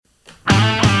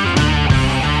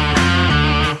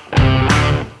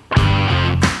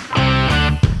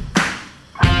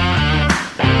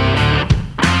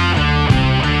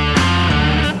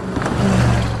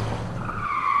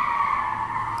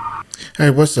Hey,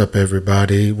 what's up,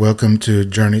 everybody? Welcome to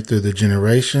Journey Through the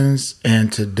Generations.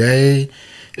 And today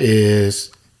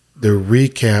is the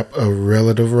recap of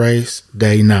Relative Race,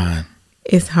 Day 9.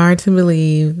 It's hard to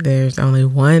believe there's only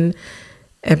one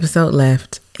episode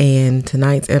left, and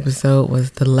tonight's episode was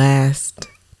the last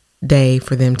day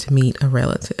for them to meet a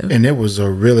relative. And it was a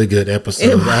really good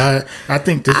episode. I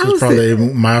think this was probably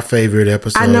my favorite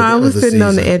episode. I know, I was of the sitting season.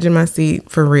 on the edge of my seat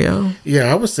for real.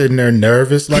 Yeah, I was sitting there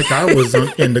nervous like I was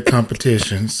in the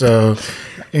competition. So,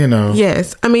 you know.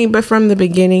 Yes. I mean, but from the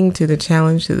beginning to the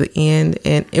challenge to the end,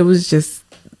 and it was just,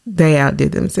 they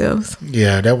outdid themselves.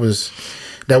 Yeah, that was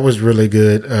really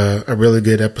good. A really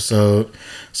good episode.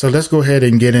 So let's go ahead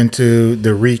and get into the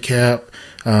recap.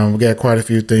 We got quite a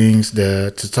few things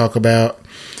to talk about.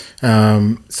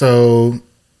 So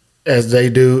as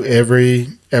they do every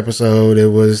episode, it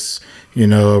was, a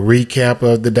recap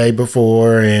of the day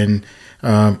before and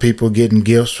people getting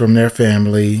gifts from their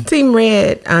family. Team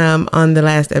Red on the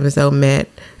last episode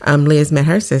Liz met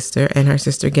her sister, and her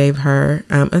sister gave her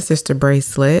a sister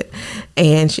bracelet,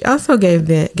 and she also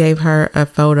gave her a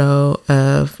photo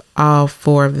of all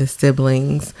four of the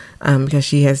siblings because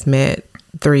she has met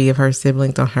 3 of her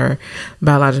siblings on her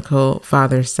biological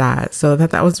father's side. So I thought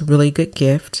that was a really good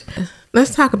gift.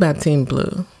 Let's talk about Team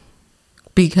Blue,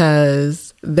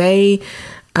 because they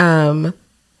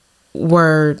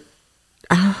were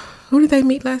who did they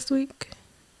meet last week?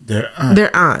 Their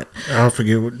aunt. I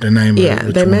forget what the name of it. Yeah,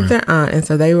 they met their aunt, and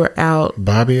so they were out.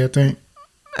 Bobby, I think.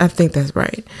 I think that's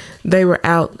right. They were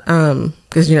out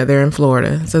because they're in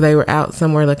Florida, so they were out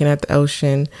somewhere looking at the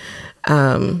ocean,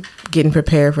 getting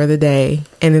prepared for the day,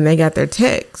 and then they got their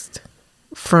text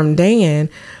from Dan,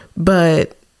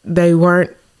 but they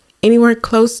weren't anywhere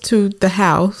close to the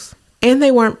house, and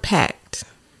they weren't packed.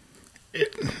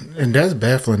 And that's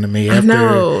baffling to me. I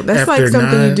know, that's like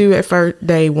something you do at first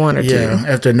day 1 or 2. Yeah,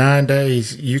 after 9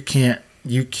 days, you can't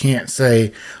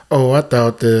say, "Oh, I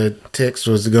thought the text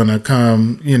was gonna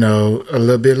come, a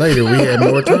little bit later. We had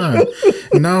more time."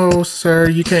 No, sir,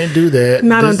 you can't do that.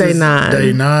 Not on day 9.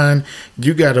 Day 9,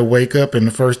 you got to wake up, and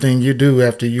the first thing you do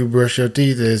after you brush your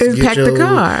teeth is get pack your the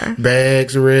car,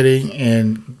 bags ready,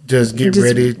 and just get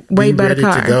ready. Wait by ready the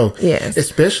car to go. Yes,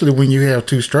 especially when you have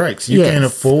 2 strikes, you can't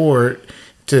afford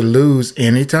to lose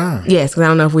any time. Yes, because I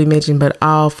don't know if we mentioned, but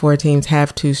all 4 teams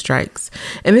have 2 strikes.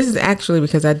 And this is actually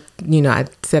because I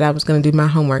said I was going to do my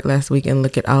homework last week and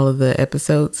look at all of the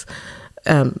episodes,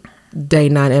 day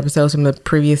 9 episodes from the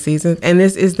previous season. And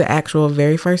this is the actual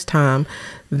very first time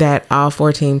that all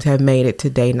 4 teams have made it to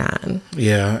day 9.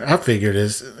 Yeah, I figured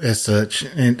as such,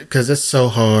 and because it's so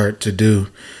hard to do.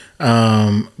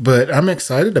 But I'm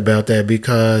excited about that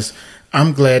because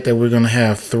I'm glad that we're going to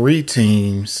have 3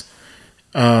 teams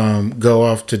go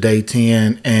off to day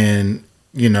 10 and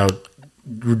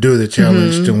do the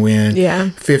challenge to win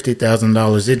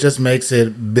 $50,000. It just makes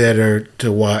it better to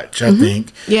watch, I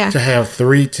think. Yeah, to have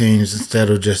 3 teams instead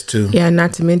of just 2. Yeah,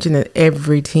 not to mention that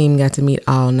every team got to meet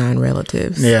all 9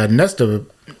 relatives. Yeah, and that's the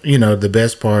the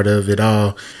best part of it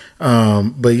all.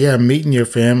 But yeah, meeting your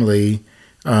family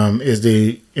is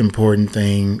the important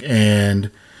thing, and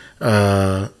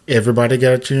everybody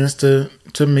got a chance to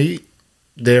meet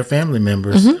their family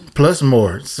members, plus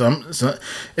more. Some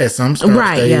at some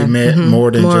spots they met more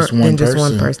than just one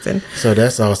person. So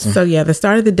that's awesome. So yeah, the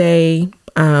start of the day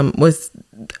was,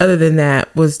 other than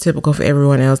that, was typical for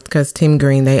everyone else because Team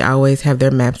Green, they always have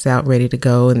their maps out ready to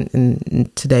go,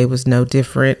 and today was no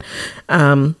different.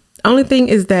 Only thing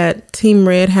is that Team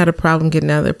Red had a problem getting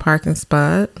out of their parking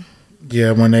spot.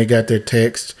 Yeah, when they got their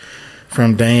text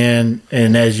from Dan,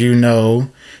 and as you know,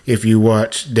 if you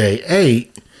watch day 8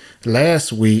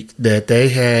 last week, that they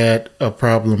had a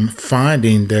problem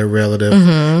finding their relative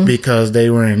because they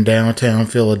were in downtown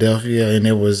Philadelphia and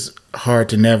it was hard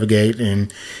to navigate.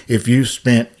 And if you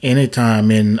spent any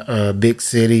time in big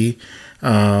city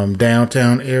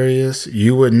downtown areas,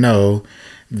 you would know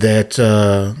that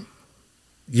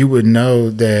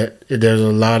there's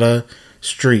a lot of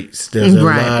streets. There's a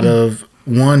lot of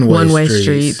one-way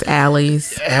streets,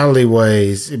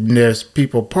 alleyways. There's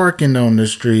people parking on the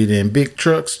street and big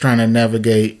trucks trying to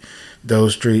navigate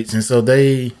those streets, and so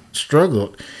they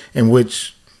struggled, and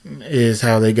which is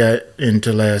how they got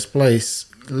into last place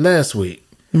last week.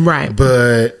 Right.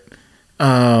 But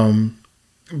I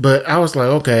was like,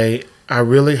 okay, I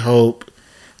really hope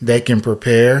they can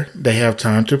prepare. They have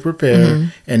time to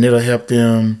prepare, and it'll help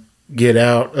them get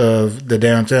out of the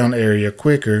downtown area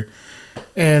quicker.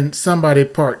 And somebody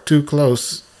parked too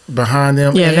close behind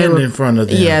them in front of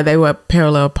them. Yeah, they were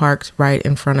parallel parked right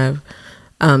in front of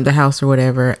the house or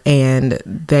whatever. And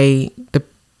the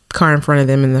car in front of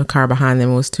them and the car behind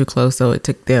them was too close, so it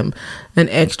took them an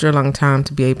extra long time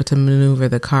to be able to maneuver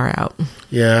the car out.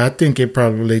 Yeah, I think it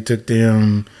probably took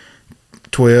them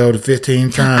 12 to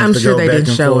 15 times to go back and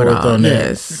forth on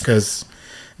that. Because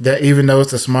that, even though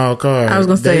it's a small car, I was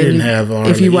going to say, didn't have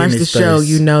if you watch the show,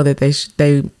 you know that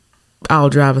they all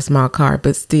drive a small car,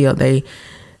 but still it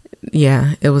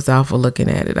was awful looking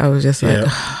at it. I was just like,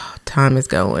 time is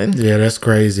going. Yeah, that's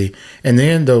crazy. And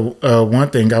then the one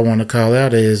thing I want to call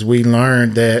out is we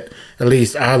learned that, at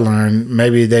least I learned,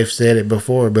 maybe they've said it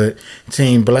before, but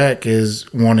Team Black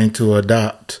is wanting to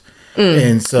adopt.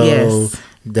 And so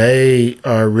they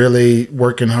are really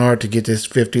working hard to get this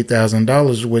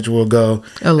 $50,000, which will go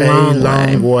a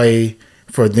long way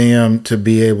for them to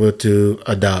be able to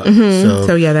adopt.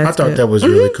 So yeah, I thought that was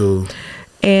really cool.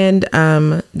 And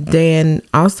Dan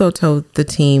also told the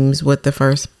teams what the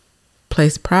first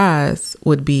place prize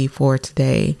would be for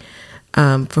today.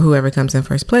 For whoever comes in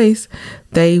first place,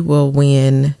 they will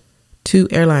win 2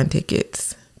 airline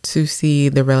tickets to see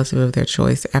the relative of their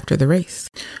choice after the race.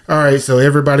 All right, so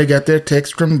everybody got their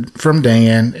text from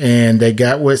Dan, and they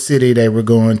got what city they were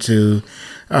going to.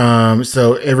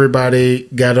 So everybody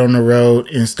got on the road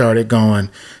and started going.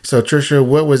 So Trisha,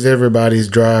 what was everybody's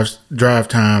drive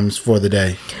times for the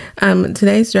day?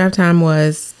 Today's drive time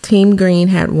was Team Green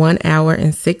had 1 hour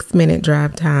and 6 minute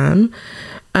drive time.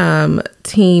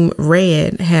 Team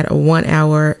Red had a 1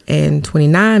 hour and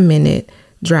 29 minute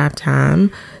drive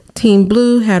time. Team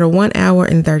Blue had a 1 hour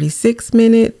and 36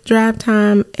 minute drive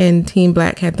time, and Team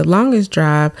Black had the longest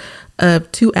drive of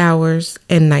 2 hours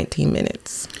and 19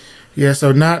 minutes. Yeah,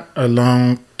 so not a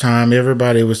long time.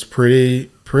 Everybody was pretty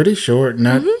short.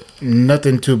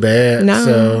 Nothing too bad.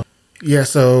 No.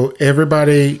 So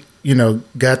everybody,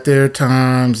 got their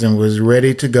times and was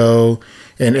ready to go.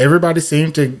 And everybody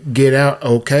seemed to get out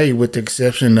okay, with the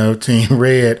exception of Team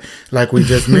Red, like we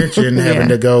just mentioned, having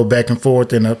to go back and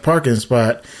forth in a parking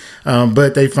spot.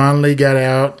 But they finally got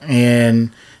out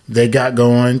and they got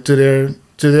going to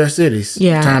their cities.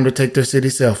 Yeah. Time to take their city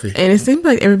selfie. And it seemed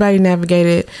like everybody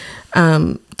navigated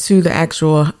to the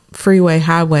actual freeway,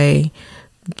 highway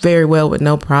very well with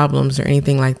no problems or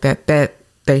anything like that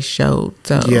they showed.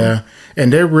 So yeah.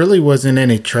 And there really wasn't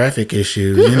any traffic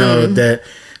issues, that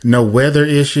no weather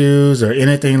issues or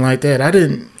anything like that. I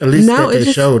didn't, at least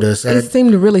they showed us. It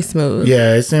seemed really smooth.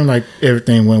 Yeah, it seemed like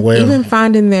everything went well. Even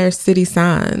finding their city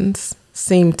signs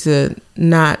seemed to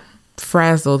not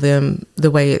frazzle them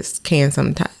the way it can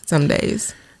some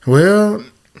days. Well,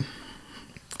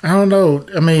 I don't know.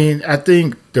 I mean, I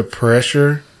think the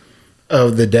pressure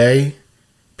of the day,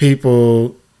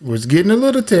 people was getting a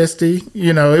little testy.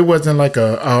 It wasn't like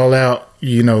a all out,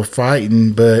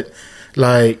 fighting, but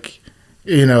like,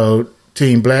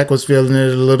 Team Black was feeling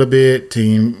it a little bit.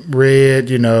 Team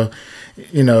Red,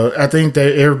 I think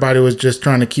that everybody was just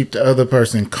trying to keep the other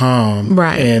person calm,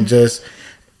 right? And just,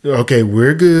 okay,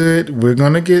 we're good. We're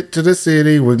gonna get to the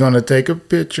city. We're gonna take a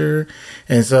picture,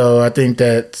 and so I think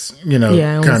that's kind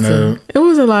of it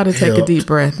was a lot of take a deep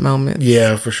breath moments.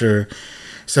 Yeah, for sure.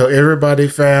 So everybody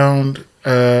found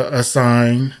a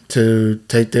sign to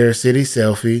take their city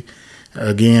selfie.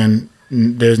 Again,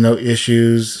 there's no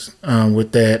issues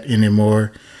with that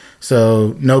anymore.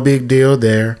 So no big deal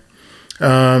there.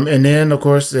 And then, of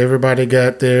course, everybody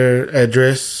got their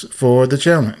address for the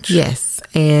challenge. Yes.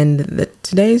 And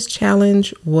today's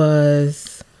challenge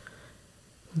was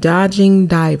dodging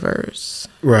divers.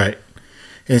 Right.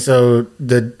 And so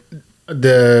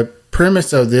the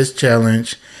premise of this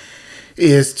challenge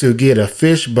is to get a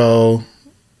fish bowl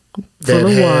that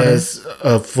has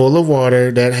full of water,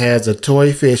 that has a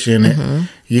toy fish in it.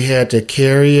 You had to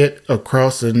carry it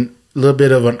across a little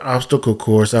bit of an obstacle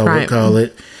course, I would call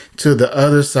it, to the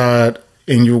other side,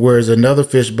 and where's another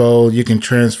fish bowl you can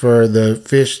transfer the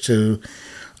fish to.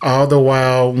 All the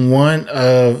while, one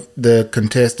of the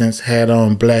contestants had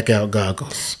on blackout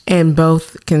goggles. And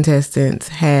both contestants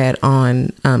had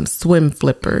on swim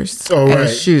flippers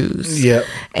as shoes. Yep.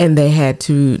 And they had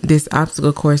to, this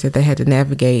obstacle course that they had to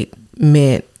navigate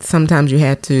meant sometimes you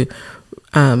had to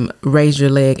raise your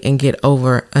leg and get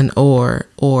over an oar,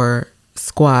 or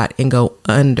squat and go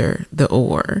under the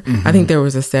oar. I think there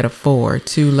was a set of 4,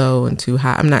 2 low and 2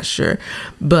 high. I'm not sure.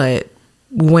 But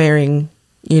wearing,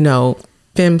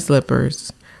 fem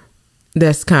slippers,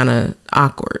 that's kind of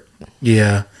awkward.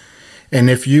 Yeah. And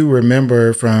if you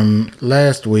remember from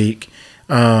last week,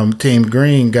 Team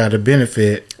Green got a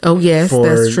benefit. Oh, yes,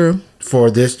 that's true.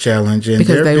 For this challenge. And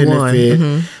because their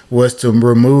benefit was to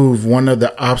remove one of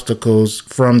the obstacles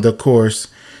from the course,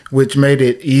 which made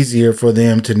it easier for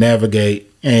them to navigate.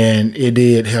 And it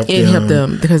did help them. It helped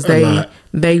them because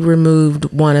they removed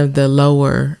one of the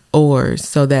lower oars,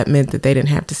 so that meant that they didn't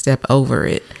have to step over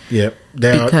it. Yep,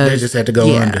 they just had to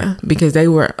go under, because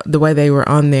the way they were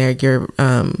on there, your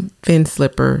fin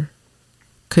slipper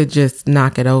could just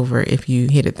knock it over if you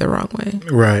hit it the wrong way.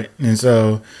 Right, and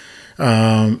so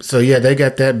they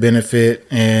got that benefit,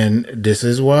 and this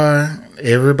is why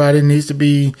everybody needs to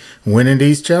be winning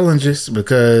these challenges,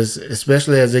 because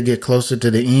especially as they get closer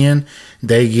to the end,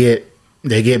 they get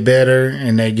better,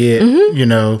 and they get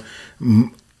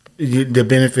the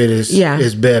benefit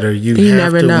is better. You have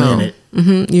never to know. win it.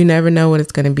 Mm-hmm. You never know what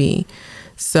it's going to be.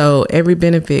 So every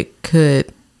benefit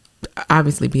could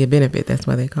obviously be a benefit. That's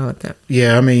why they call it that.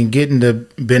 Yeah, I mean, getting the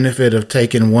benefit of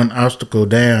taking one obstacle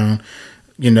down,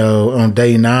 on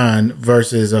day 9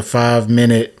 versus a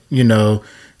 5-minute,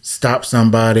 stop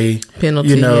somebody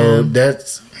penalty.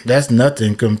 That's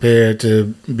nothing compared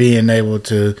to being able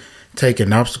to take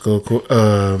an obstacle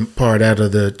part out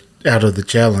of the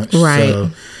challenge. Right.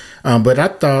 So, but I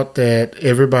thought that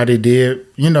everybody did,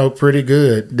 pretty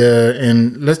good.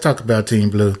 And let's talk about Team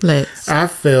Blue. I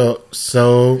felt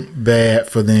so bad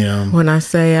for them. When I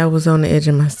say I was on the edge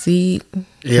of my seat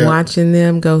watching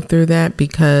them go through that,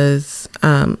 because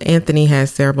Anthony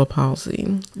has cerebral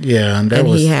palsy. Yeah, and that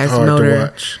was he has hard motor to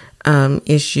watch.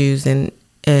 Issues and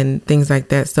things like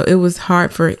that. So it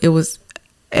was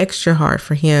extra hard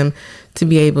for him to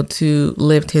be able to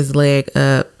lift his leg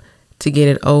up to get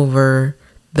it over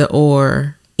the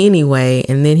oar anyway,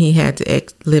 and then he had to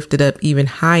lift it up even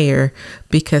higher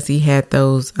because he had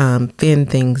those fin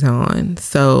things on.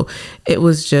 So it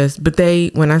was just, but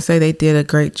when I say they did a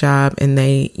great job, and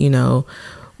they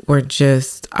were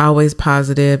just always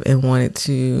positive and wanted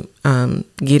to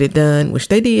get it done, which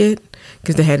they did,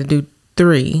 because they had to do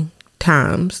 3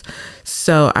 times.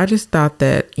 So I just thought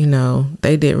that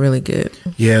they did really good.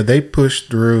 Yeah, they pushed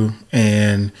through,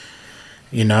 and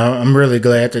I'm really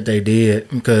glad that they did,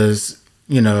 because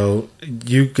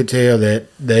you could tell that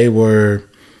they were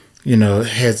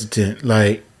hesitant,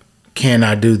 like, can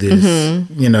I do this?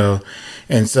 Mm-hmm.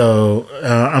 And so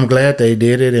I'm glad they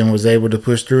did it and was able to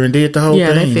push through and did the whole thing.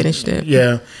 Yeah, they finished it.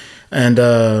 Yeah. And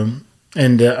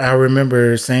I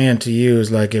remember saying to you,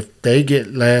 it's like, if they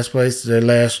get last place, their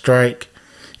last strike,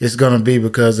 it's going to be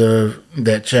because of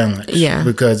that challenge. Yeah.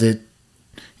 Because it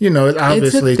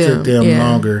obviously took them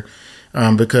longer,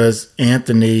 because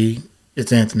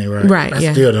it's Anthony, right? Right.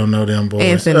 I still don't know them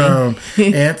boys.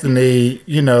 Anthony,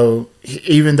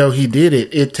 even though he did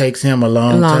it, it takes him a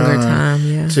longer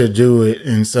time to do it.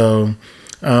 And so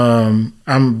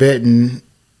I'm betting,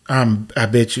 I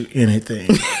bet you anything.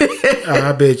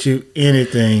 I bet you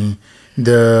anything.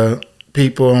 The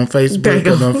people on Facebook,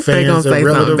 the fans of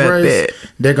Relative Race,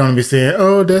 they're going to be saying,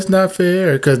 "Oh, that's not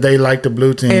fair," because they like the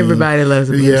blue team. Everybody loves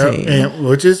the blue team, and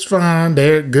which is fine.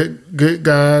 They're good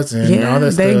guys and all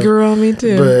that stuff. They grew on me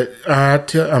too. But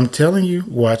I'm telling you,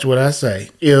 watch what I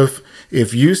say.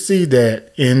 If you see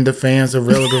that in the fans of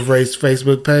Relative Race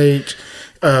Facebook page,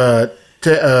 go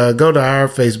to our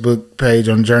Facebook page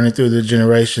on Journey Through the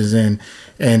Generations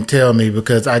and tell me,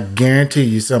 because I guarantee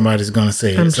you somebody's going to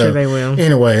say it. I'm sure they will.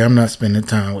 Anyway, I'm not spending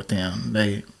time with them.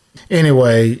 They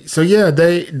made it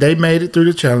through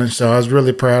the challenge, so I was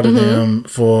really proud of them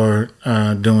for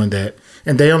doing that.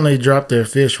 And they only dropped their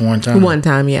fish one time. One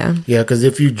time, yeah. Yeah, because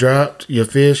if you dropped your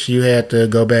fish, you had to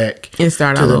go back and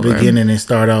start to all the over. beginning and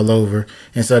start all over.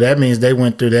 And so that means they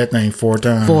went through that thing 4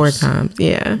 times. 4 times,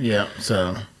 yeah. Yeah,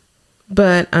 so...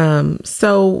 But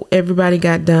so everybody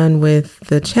got done with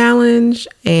the challenge,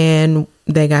 and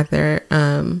they got their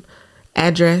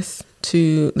address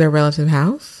to their relative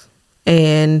house,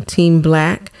 and Team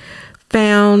Black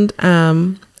found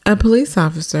a police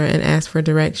officer and asked for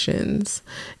directions,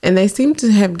 and they seem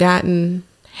to have gotten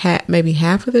maybe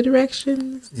half of the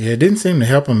directions. Yeah, it didn't seem to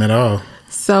help them at all.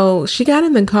 So she got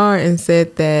in the car and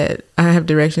said that I have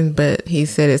directions, but he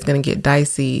said it's going to get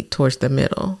dicey towards the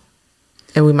middle.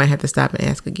 And we might have to stop and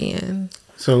ask again.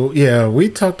 So, yeah, we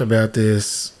talked about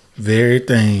this very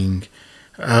thing.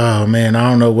 Oh, man, I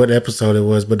don't know what episode it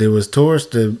was, but it was towards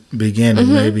the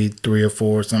beginning, maybe 3 or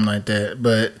 4, something like that.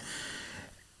 But,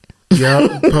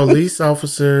 police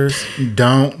officers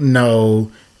don't know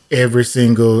every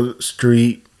single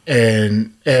street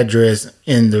and address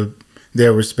in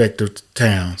their respective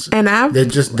towns. And they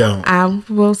just don't. I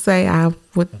will say I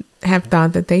would have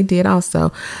thought that they did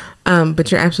also.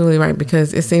 But you're absolutely right,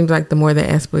 because it seems like the more they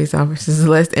ask police officers, the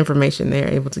less information they're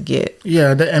able to get.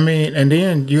 Yeah, I mean, and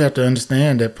then you have to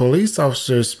understand that police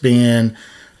officers spend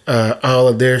all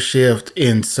of their shift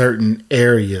in certain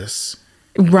areas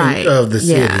of the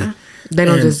city. Yeah. They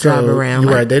don't just drive around.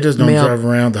 Right, they just don't drive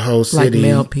around the whole city. Like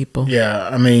mail people. Yeah,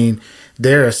 I mean,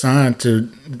 they're assigned to,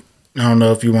 I don't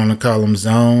know if you want to call them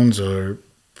zones or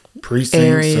precincts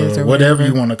areas or or whatever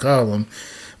you whatever. want to call them.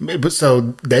 But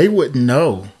so they wouldn't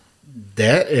know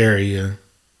that area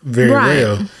very Right.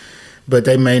 well, but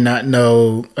they may not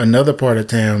know another part of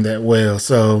town that well.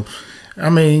 So, I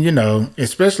mean, you know,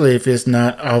 especially if it's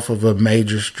not off of a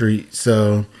major street.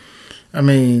 So, I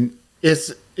mean, it's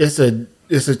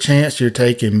a chance you're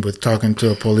taking with talking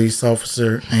to a police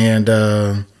officer, and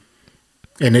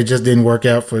it just didn't work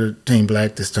out for Team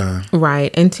Black this time.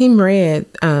 Right. And Team Red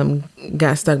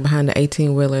got stuck behind the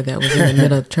 18-wheeler that was in the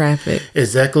middle of traffic.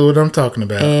 Exactly what I'm talking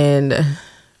about. And,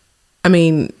 I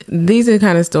mean, these are the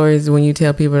kind of stories when you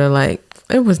tell people, they're like,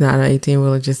 it was not an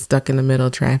 18-wheeler just stuck in the middle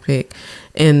of traffic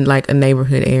in, like, a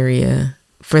neighborhood area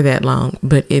for that long.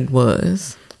 But it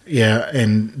was. Yeah,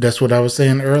 and that's what I was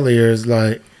saying earlier is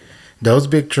like those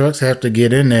big trucks have to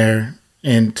get in there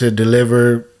and to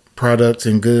deliver products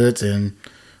and goods and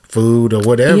food or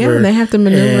whatever. Yeah, they have to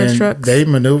maneuver and trucks. They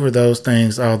maneuver those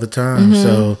things all the time.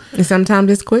 So And sometimes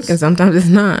it's quick and sometimes it's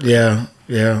not. yeah.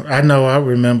 I know I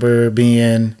remember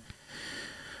being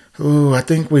I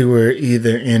think we were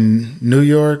either in New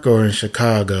York or in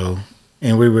Chicago,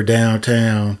 and we were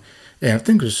downtown. Yeah, I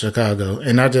think it was Chicago.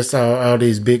 And I just saw all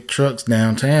these big trucks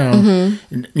downtown,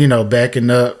 you know, backing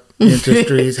up into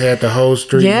streets, had the whole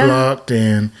street Yeah. blocked.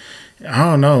 And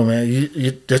I don't know, man.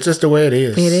 That's just the way it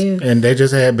is. It is. And they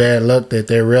just had bad luck that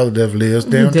their relative lives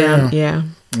downtown. Yeah.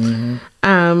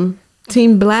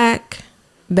 Team Black,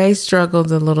 they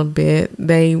struggled a little bit.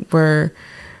 They were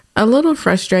a little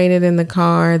frustrated in the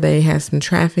car. They had some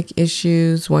traffic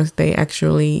issues once they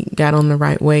actually got on the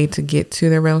right way to get to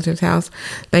their relative's house.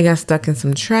 They got stuck in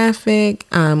some traffic,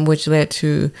 which led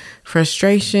to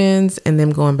frustrations and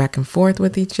them going back and forth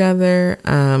with each other.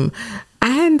 I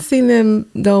hadn't seen them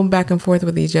go back and forth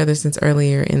with each other since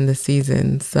earlier in the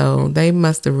season, so they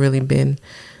must have really been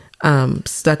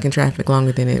stuck in traffic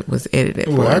longer than it was edited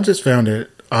for. Well, I just found it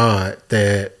odd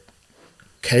that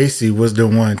Casey was the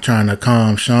one trying to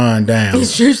calm Sean down.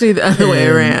 It's usually the other way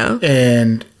around.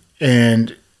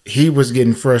 And he was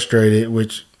getting frustrated,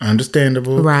 which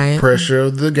understandable. Right. Pressure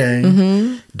of the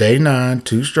game. Day 9,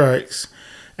 2 strikes.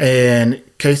 And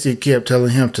Casey kept telling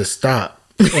him to stop.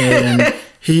 And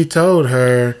he told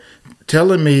her,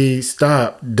 telling me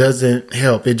stop doesn't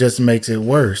help. It just makes it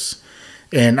worse.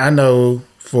 And I know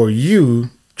for you,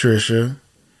 Trisha,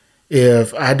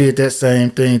 if I did that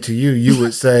same thing to you, you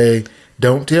would say,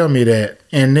 don't tell me that.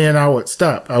 And then I would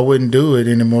stop. I wouldn't do it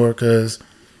anymore because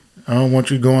I don't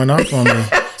want you going off on me.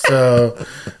 So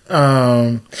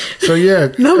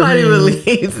yeah. Nobody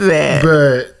believes that.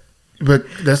 But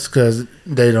that's because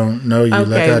they don't know you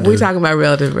like I do. We're talking about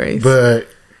relative race. But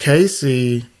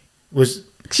Casey was...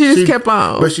 She just kept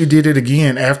on. But she did it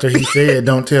again after he said,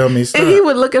 don't tell me stop. And he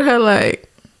would look at her like,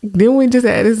 didn't we just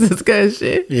have this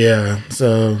discussion? Yeah.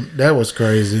 So that was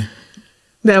crazy.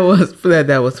 That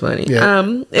was funny.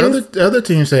 Yeah. Other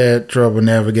teams had trouble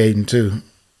navigating too.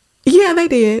 Yeah, they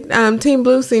did. Team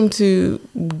Blue seemed to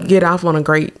get off on a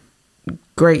great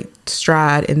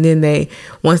stride, and then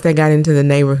once they got into the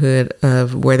neighborhood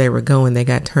of where they were going, they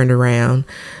got turned around,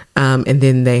 and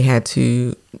then they had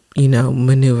to,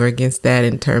 maneuver against that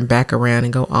and turn back around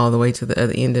and go all the way to the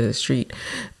other end of the street.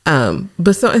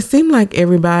 But so it seemed like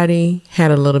everybody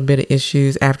had a little bit of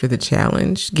issues after the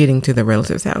challenge getting to the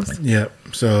relative's house. Yep.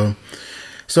 So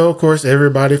of course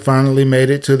everybody finally made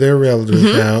it to their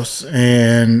relative's house,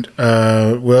 and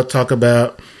we'll talk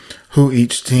about who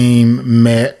each team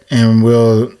met, and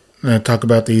we'll talk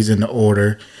about these in the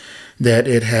order that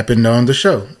it happened on the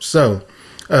show. So,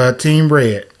 Team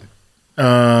Red,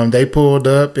 they pulled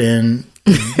up, and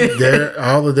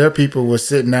all of their people were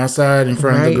sitting outside in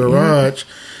front of the garage. Yeah.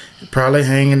 Probably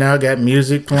hanging out, got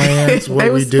music playing. They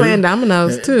was playing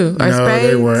dominoes too. Or no, spades.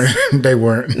 they weren't. They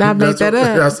weren't. Not make that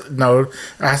up. No,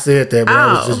 I said that, but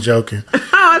I was just joking.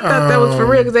 I thought that was for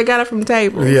real because they got it from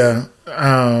tables. Yeah.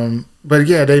 But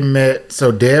yeah, they met.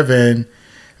 So Devin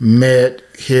met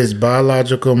his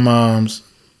biological mom's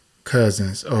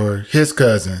cousins, or his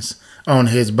cousins on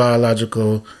his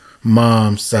biological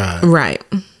mom's side. Right.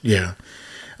 Yeah.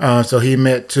 So he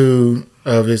met 2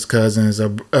 of his cousins, a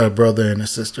brother and a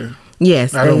sister.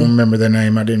 Yes. I don't remember their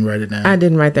name. I didn't write it down. I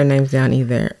didn't write their names down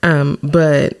either.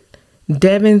 But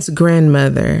Devin's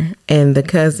grandmother and the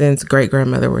cousin's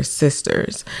great-grandmother were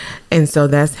sisters. And so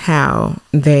that's how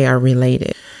they are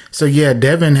related. So yeah,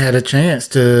 Devin had a chance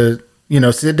to,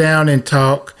 sit down and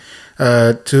talk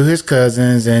to his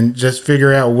cousins and just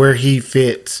figure out where he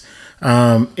fits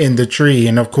in the tree.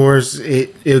 And of course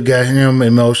it got him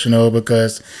emotional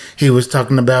because he was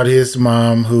talking about his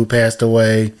mom who passed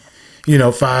away,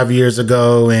 5 years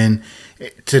ago, and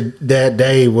to that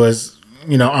day was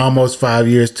almost 5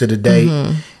 years to the date,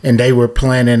 and they were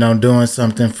planning on doing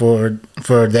something for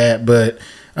that.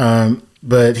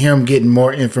 But him getting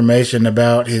more information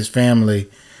about his family,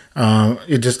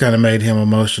 it just kind of made him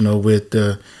emotional with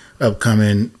the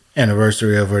upcoming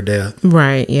anniversary of her death.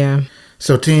 Right. Yeah.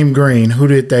 So Team Green, who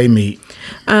did they meet?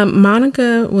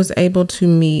 Monica was able to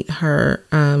meet her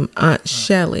Aunt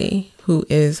Shelley, who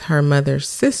is her mother's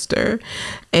sister.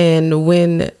 And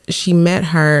when she met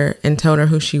her and told her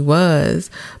who she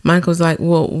was, Monica was like,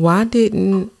 well, why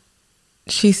didn't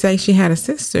she say she had a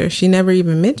sister? She never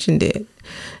even mentioned it.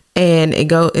 And it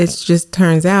just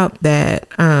turns out that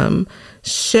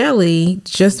Shelley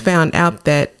just found out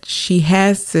that she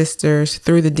has sisters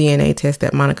through the DNA test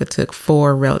that Monica took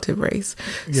for relative race.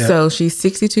 Yeah. So she's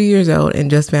 62 years old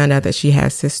and just found out that she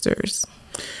has sisters.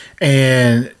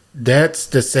 And that's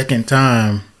the second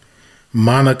time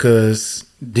Monica's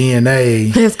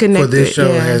DNA for this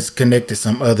show has connected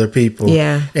some other people.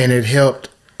 Yeah. And it helped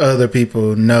other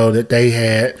people know that they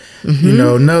had,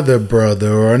 another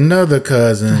brother or another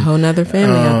cousin. A whole nother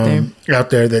family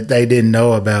out there that they didn't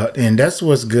know about. And that's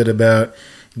what's good about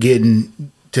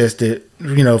getting tested,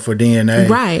 for DNA.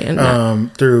 Right.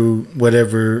 And through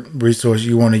whatever resource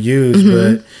you want to use.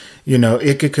 But,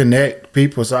 it could connect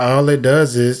people. So all it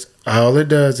does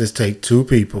is take two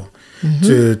people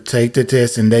to take the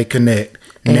test and they connect.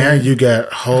 And now you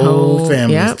got whole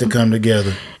families to come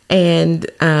together. And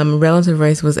Relative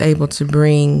Race was able to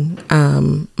bring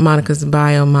Monica's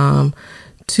bio mom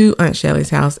to Aunt Shelley's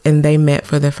house, and they met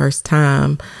for the first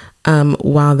time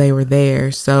while they were there.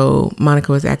 So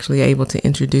Monica was actually able to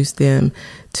introduce them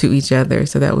to each other.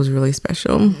 So that was really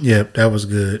special. Yep, that was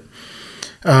good.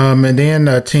 And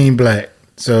then Team Black.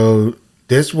 So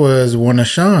this was one of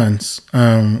Sean's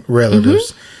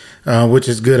relatives. Which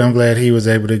is good. I'm glad he was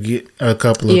able to get a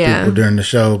couple of people during the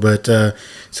show. But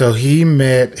so he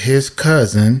met his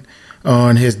cousin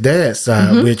on his dad's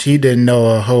side, which he didn't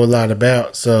know a whole lot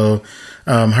about. So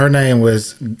her name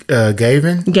was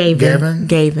Gavin.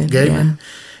 Yeah.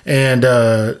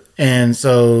 And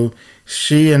so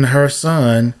she and her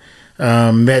son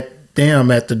met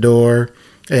them at the door,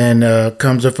 and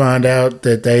comes to find out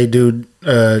that they do.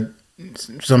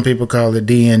 Some people call it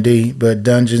D&D, but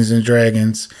Dungeons and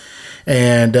Dragons.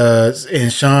 And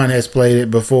Sean has played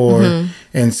it before,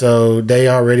 and so they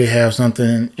already have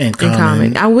something in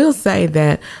common. I will say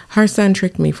that her son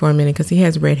tricked me for a minute because he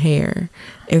has red hair,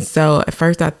 and so at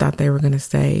first I thought they were going to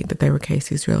say that they were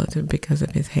Casey's relative because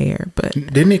of his hair. But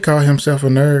didn't he call himself a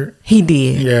nerd? He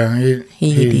did. Yeah,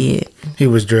 he did. He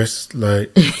was dressed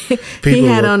like people he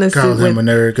had on a call suit him a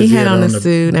nerd because he had on a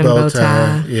suit and a bow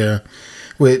tie. Yeah,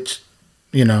 which.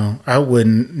 I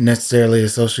wouldn't necessarily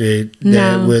associate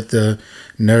that with the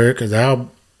nerd because I'll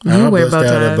bust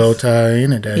out a bow tie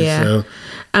any day. Yeah. So.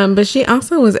 But she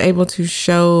also was able to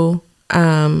show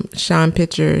Sean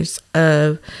pictures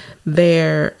of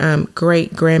their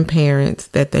great grandparents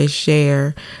that they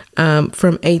share from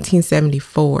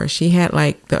 1874. She had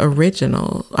like the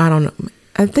original. I don't know.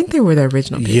 I think they were the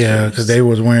original pictures. Yeah, because they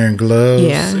was wearing gloves.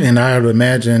 Yeah. And I would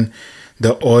imagine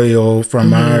the oil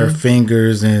from our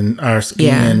fingers and our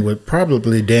skin would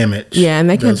probably damage. Yeah, and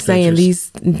they kept saying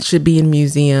these should be in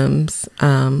museums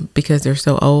because they're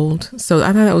so old. So I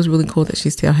thought that was really cool that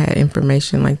she still had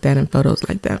information like that and photos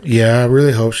like that. Yeah, I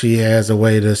really hope she has a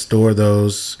way to store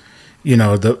those,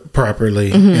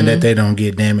 properly and that they don't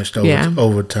get damaged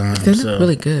over time. They look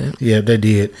really good. Yeah, they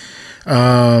did.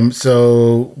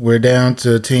 So we're down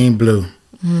to Team Blue.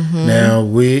 Now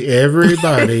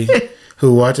everybody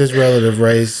who watches Relative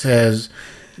Race has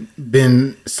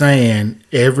been saying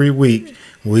every week,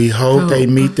 we hope they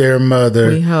meet their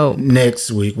mother next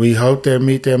week. We hope they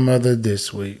meet their mother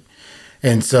this week.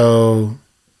 And so,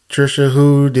 Trisha,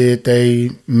 who did they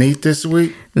meet this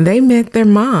week? They met their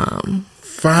mom.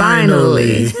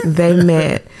 Finally. They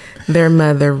met their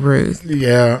mother, Ruth.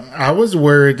 Yeah, I was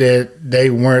worried that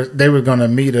they were going to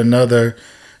meet another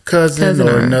cousin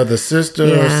or another sister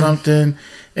or something.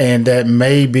 And that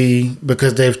maybe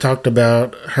because they've talked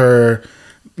about her,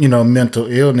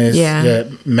 mental illness,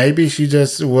 that maybe she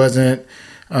just wasn't,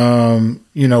 well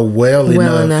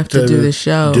enough to do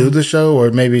the show,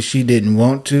 or maybe she didn't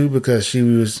want to because she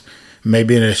was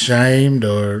maybe ashamed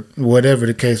or whatever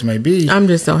the case may be. I'm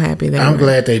just so happy I'm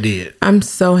glad they did. I'm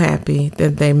so happy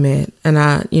that they met. And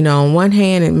on one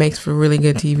hand, it makes for really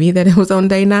good TV that it was on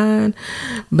day 9.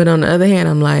 But on the other hand,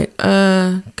 I'm like,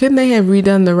 couldn't they have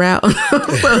redone the route?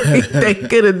 So they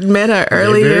could have met her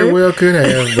earlier. They very well could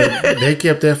have, but they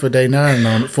kept that for day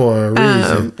 9 for a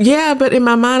reason. Yeah, but in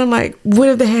my mind, I'm like, what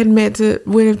if they had made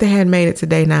it to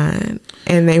day 9?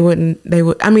 And I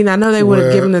know they would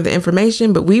have given her the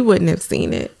information, but we wouldn't have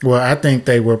seen it. Well, I think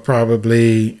they were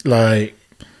probably like,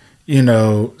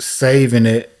 saving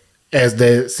it as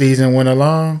the season went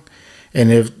along.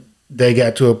 And if they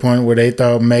got to a point where they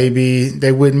thought maybe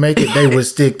they wouldn't make it, they would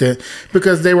stick to,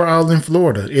 because they were all in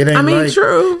Florida. It ain't like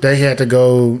true. They had to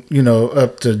go,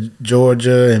 up to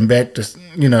Georgia and back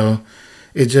to,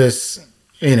 it just,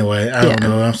 anyway, I don't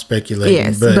know. I'm speculating.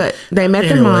 Yes, but they met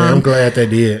the mom. I'm glad they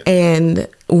did. And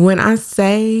when I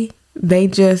say they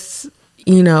just,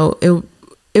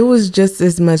 it was just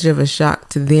as much of a shock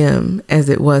to them as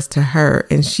it was to her.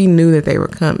 And she knew that they were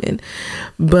coming.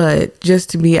 But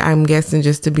I'm guessing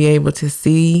just to be able to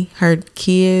see her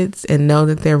kids and know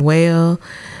that they're well,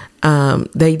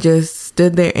 they just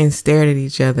stood there and stared at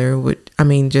each other.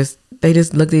 They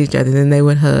just looked at each other, and then they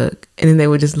would hug. And then they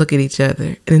would just look at each other,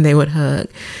 and then they would hug.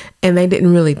 And they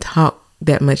didn't really talk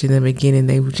that much in the beginning.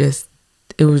 They were just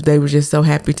so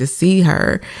happy to see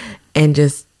her, and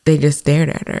they just stared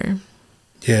at her.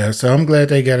 Yeah, so I'm glad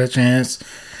they got a chance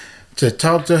to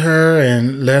talk to her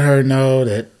and let her know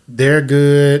that they're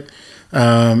good,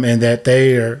 and that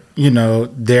they are,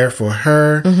 there for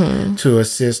her, to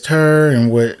assist her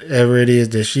and whatever it is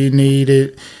that she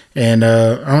needed. And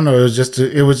I don't know, it was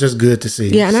just good to see.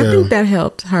 Yeah, and I think that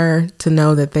helped her to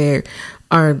know that they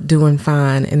are doing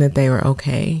fine and that they were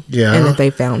okay. Yeah, and that they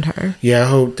found her. Yeah, I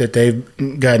hope that they've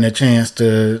gotten a chance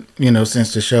to,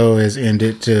 since the show has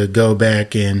ended, to go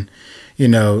back and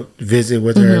visit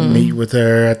with her, meet with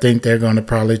her. I think they're going to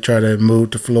probably try to move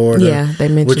to Florida. Yeah, they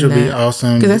mentioned which will that. Be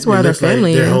awesome. Because that's where their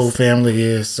family is. Their is. whole family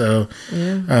is. So,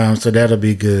 so that'll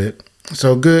be good.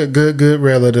 So good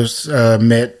relatives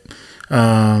met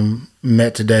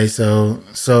today.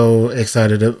 So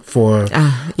excited for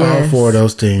all four of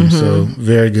those teams. So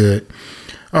very good.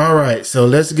 All right, so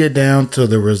let's get down to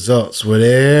the results, what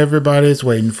everybody's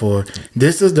waiting for.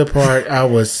 This is the part I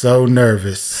was so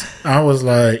nervous. I was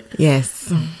like,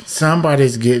 yes,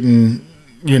 somebody's getting,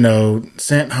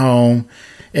 sent home,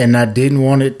 and I didn't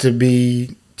want it to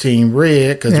be Team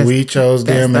Red because we chose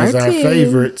them as our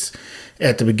favorites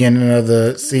at the beginning of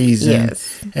the season.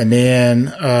 Yes. And then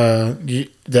the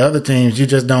other teams, you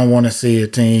just don't want to see a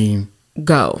team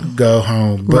go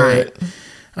home. But right.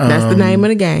 That's the name of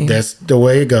the game. That's the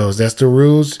way it goes. That's the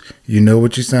rules. You know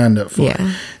what you signed up for.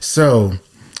 Yeah. So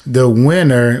the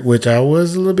winner, which I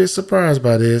was a little bit surprised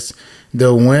by this,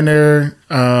 the winner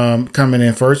coming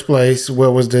in first place,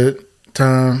 what was the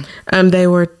time? They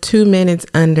were 2 minutes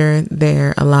under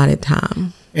their allotted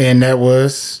time. And that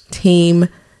was? Team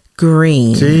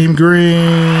Green. Team Green.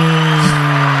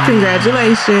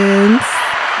 Congratulations.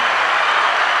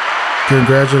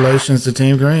 Congratulations to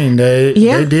Team Green. They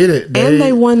did it. And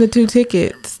they won the 2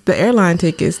 tickets, the airline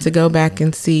tickets, to go back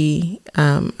and see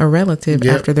a relative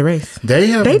after the race. They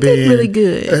did really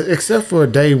good. Except for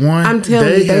day one. I'm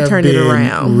telling you, they turned it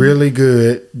around. Really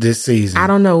good this season. I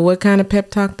don't know what kind of pep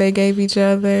talk they gave each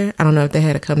other. I don't know if they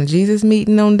had a come to Jesus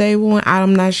meeting on day one.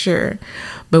 I'm not sure.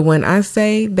 But when I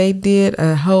say they did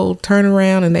a whole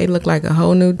turnaround and they look like a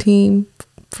whole new team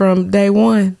from day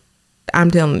one, I'm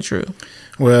telling the truth.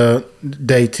 Well,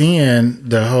 day 10,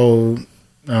 the whole,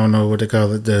 I don't know what they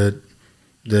call it,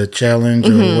 the challenge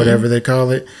or whatever they call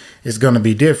it, is going to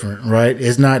be different, right?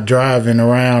 It's not driving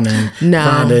around and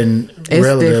finding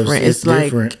relatives. Different. It's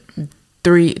different.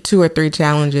 Like 2 or 3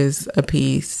 challenges a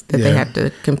piece that they have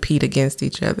to compete against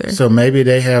each other. So maybe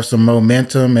they have some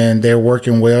momentum and they're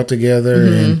working well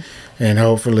together, and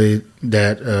hopefully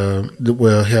that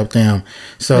will help them.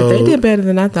 So but they did better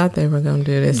than I thought they were going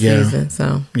to do this season.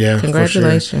 So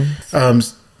congratulations. For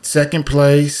sure. Second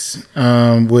place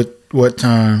with what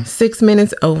time? 6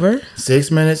 minutes over.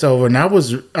 6 minutes over. And I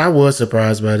was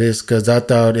surprised by this because I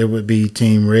thought it would be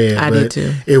Team Red. I did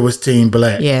too. It was Team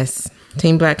Black. Yes.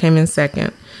 Team Black came in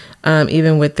second.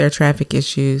 Even with their traffic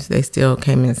issues, they still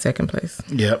came in second place.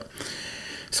 Yep.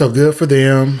 So good for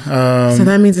them. So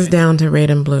that means it's down to Red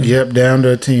and Blue. Yep, down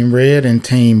to Team Red and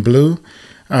Team Blue.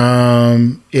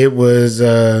 It was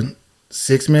a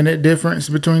 6 minute difference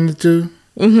between the two.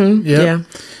 Mm-hmm. Yep. Yeah.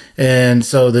 And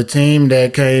so the team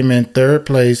that came in third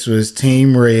place was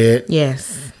Team Red.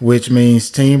 Yes. Which means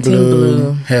Team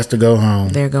Blue has to go home.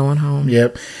 They're going home.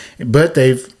 Yep. But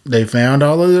they found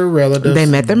all of their relatives. They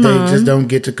met their mom. They just don't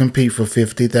get to compete for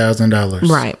 $50,000.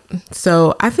 Right.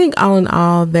 So I think all in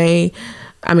all, the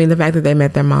fact that they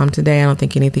met their mom today, I don't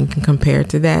think anything can compare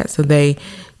to that. So they,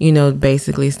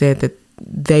 basically said that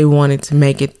they wanted to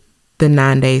make it the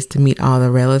 9 days to meet all the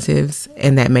relatives,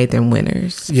 and that made them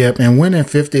winners. Yep, and winning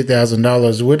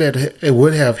 $50,000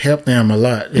 would have helped them a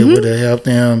lot. It would have helped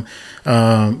them,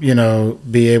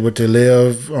 be able to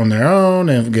live on their own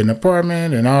and get an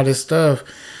apartment and all this stuff.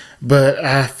 But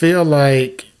I feel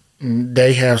like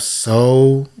they have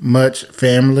so much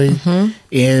family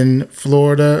in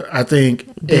Florida. I think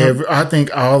I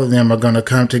think all of them are going to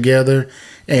come together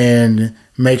and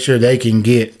make sure they can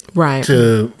get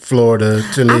to Florida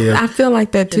to live. I feel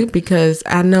like that too, because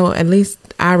I know, at least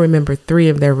I remember 3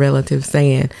 of their relatives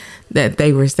saying that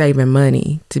they were saving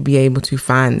money to be able to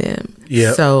find them.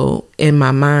 Yep. So in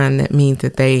my mind, that means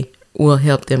that they will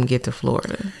help them get to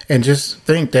Florida. And just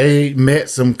think, they met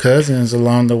some cousins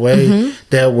along the way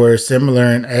that were similar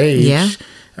in age. Yeah.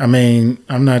 I mean,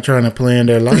 I'm not trying to plan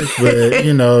their life, but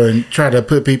and try to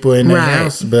put people in their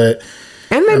house, but.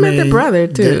 And they met the brother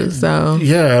too, so.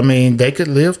 Yeah, I mean, they could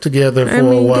live together for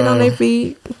a while. Get on their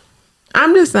feet.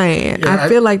 I'm just saying, Yeah, I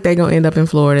feel like they're going to end up in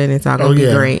Florida and it's all going to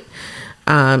be great.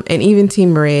 And even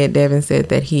Team Red, Devin said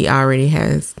that he already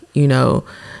has,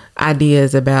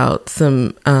 ideas about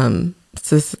some,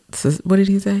 what did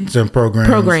he say? Some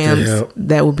programs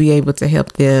that will be able to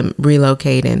help them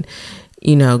relocate and,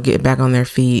 get back on their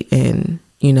feet and,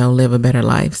 live a better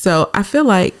life. So I feel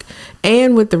like,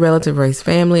 and with the Relative Race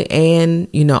family and,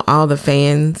 all the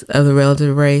fans of the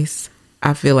Relative Race,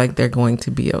 I feel like they're going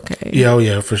to be okay.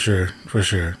 Yeah, for sure.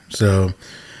 So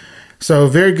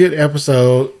very good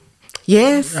episode.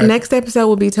 Yes, next episode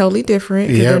will be totally different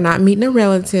because they're not meeting a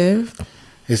relative.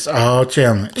 It's all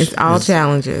challenge. It's all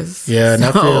challenges. Yeah, and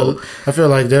I feel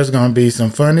like there's going to be some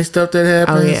funny stuff that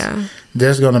happens. Oh, yeah.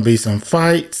 There's going to be some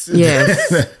fights.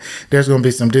 Yes. There's going to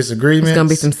be some disagreements. There's going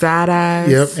to be some side eyes.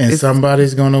 Yep, and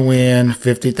somebody's going to win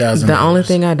 $50,000. The only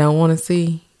thing I don't want to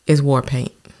see is war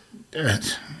paint.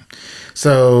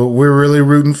 So we're really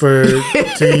rooting for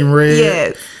Team Red.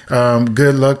 Yes.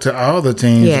 Good luck to all the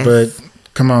teams, but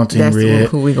come on, Team Red.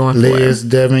 Who we going Liz, for.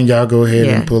 Devin, y'all go ahead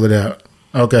and pull it out.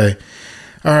 Okay.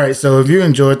 All right. So if you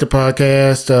enjoyed the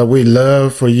podcast, we'd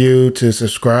love for you to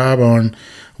subscribe on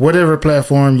whatever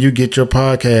platform you get your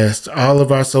podcast. All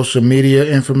of our social media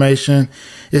information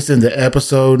is in the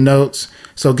episode notes.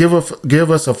 So give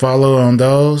us a follow on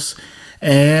those.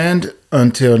 And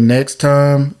until next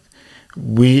time,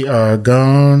 we are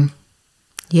gone.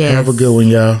 Yes. Have a good one,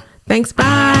 y'all. Thanks.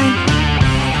 Bye.